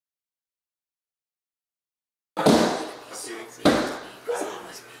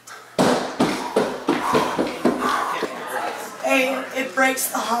Hey, it breaks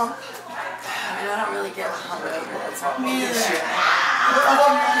the hump. I don't really get hungover. That's not Me either.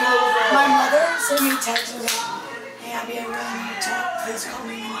 My mother sent me a text and was like, hey, Abby, I really need to talk. Please call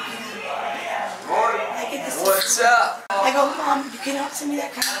me when you can. I get this. What's up? I go, Mom, you cannot send me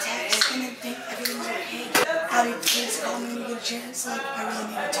that kind of text and then think everything's okay. Abby, please call me when you get a chance. Like, I really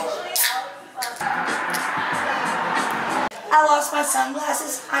need to talk. I lost my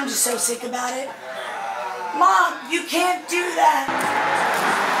sunglasses. I'm just so sick about it. Mom, you can't do that.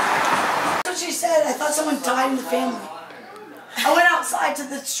 That's what she said. I thought someone died in the family. I went outside to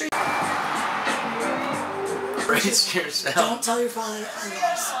the street. Brace yourself. Don't tell your father I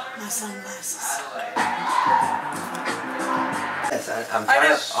lost my sunglasses. Yes, I'm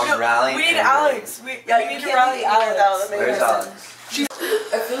rallying. We need Alex. We need to rally Alex. Where's Alex?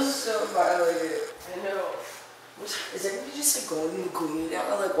 I feel so violated. I know. Is everybody just like going and gooey now?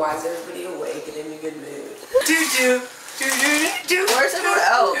 Like, why is everybody awake and in a good mood? Where's everyone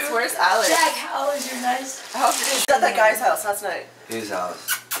else? Where's Alex? Jack, how was your nice? He's at that guy's house last night. Whose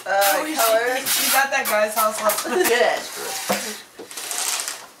house? Keller. He's at that guy's house last night. Good.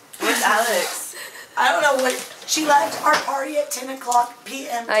 Where's Alex? I don't know what. She left our party at 10 o'clock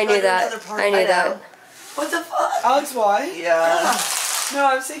p.m. I knew that. I knew that. What the fuck? Alex, why? Yeah. No,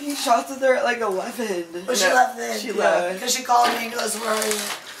 I was taking shots with her at like 11. But she left then. She left. Because she called me and goes, where are you?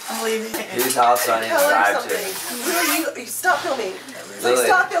 I'm leaving. Whose house do I need to drive to? Lili, you stop filming. Lili. Like,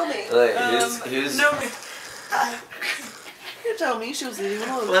 stop filming. Lili, who's... No, You tell me she was leaving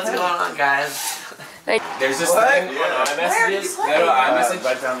alone. What's going on, guys? There's this thing on iMessages. Go to iMessage,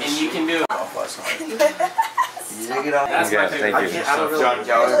 and you can do. You take it off. That's my favorite. Thank you. John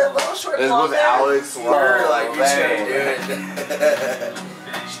Keller. It's with Alex. Like, you should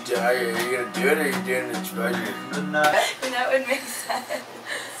do it. Are you gonna do it, or are you doing it to pleasure? That would make sense.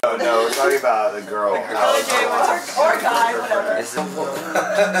 Oh no, we're talking about the girl. or guy, whatever.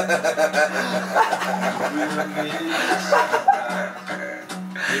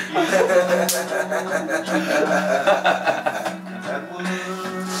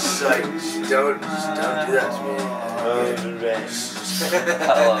 She's like, don't do that to me. I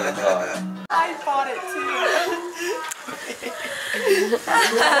love it, dog. I fought it too.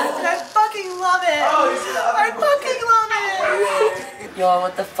 I fucking love it. I fucking love it. Y'all,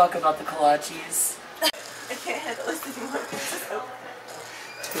 what the fuck about the kolaches? I can't handle this anymore.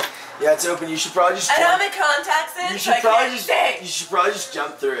 Yeah, it's open. You should probably just. And I'm in contacts in, You so I should probably can't just. stay. You should probably just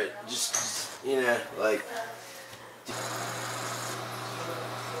jump through it. Just you know, like.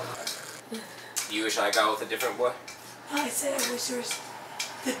 You wish I got with a different boy? I said I wish there was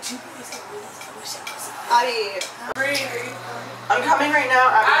the two boys I wish I was. Abby, I'm coming right now.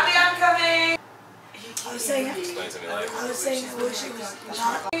 Abby, I'm coming. I was saying, Explain to me later. I wish it was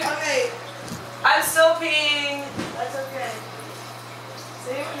not. Okay, I'm still peeing. That's okay.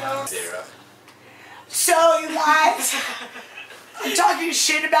 Zero. So, you guys, I'm talking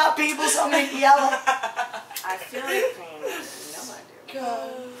shit about people, so I'm gonna yell. I feel like peeing.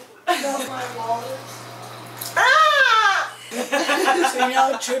 Go my wallet. Ah! So you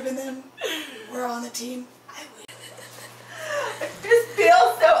know, tripping them. We're on the team. This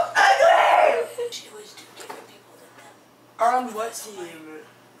feels so ugly. She always do different people than them. Are on what team?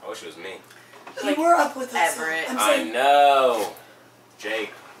 I wish it was me. You were up with us. Everett. I'm I saying. know.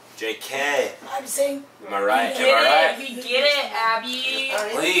 Jake. JK. I'm saying. Am I right? Am I right? We get it, Abby.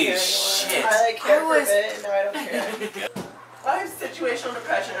 Please, shit. I like care for a bit. No, I don't care. I have situational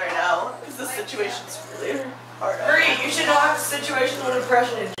depression right now because this situation's really hard. Bree, you should not have situational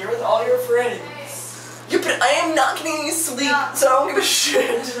depression and you're with all your friends. Yeah, but I am not getting any sleep, so I don't give a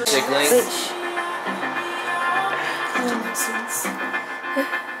shit. Tickling. That makes sense.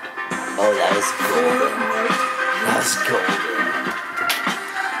 Oh, that was cool. That was cool.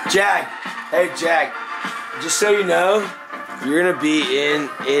 Jack, hey Jack, just so you know, you're gonna be in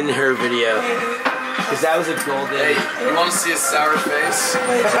her video. Cause that was a golden. Hey, you want to see a sour face?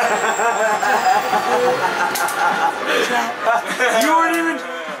 You weren't even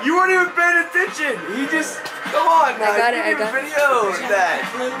paying attention. He just, come on now. I got it. Video that.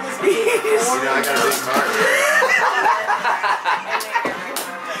 You know I got a big heart.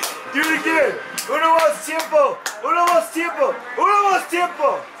 Do it again. Uno más tiempo. Uno más tiempo. Uno más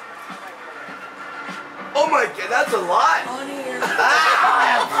tiempo. Oh my god, that's a lot. What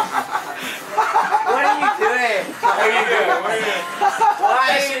are you doing? What are you doing? What are you doing?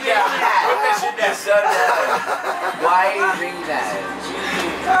 Why are you doing that? Put that shit down. So dumb. Why are you doing that?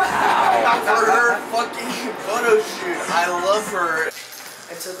 For her fucking photo shoot. I love her.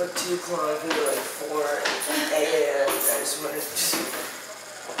 I took like 2 kilometers at like 4 a.m. I just wanted to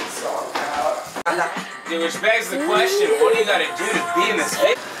song out. Dude, which begs the question, what do you gotta do to be in this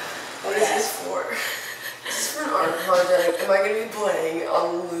video? What is this for? This is for an art project. Am I gonna be playing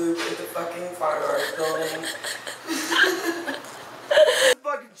on loop at the fucking fine art building?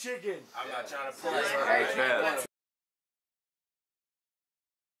 Fucking chicken. I'm not trying to pull this.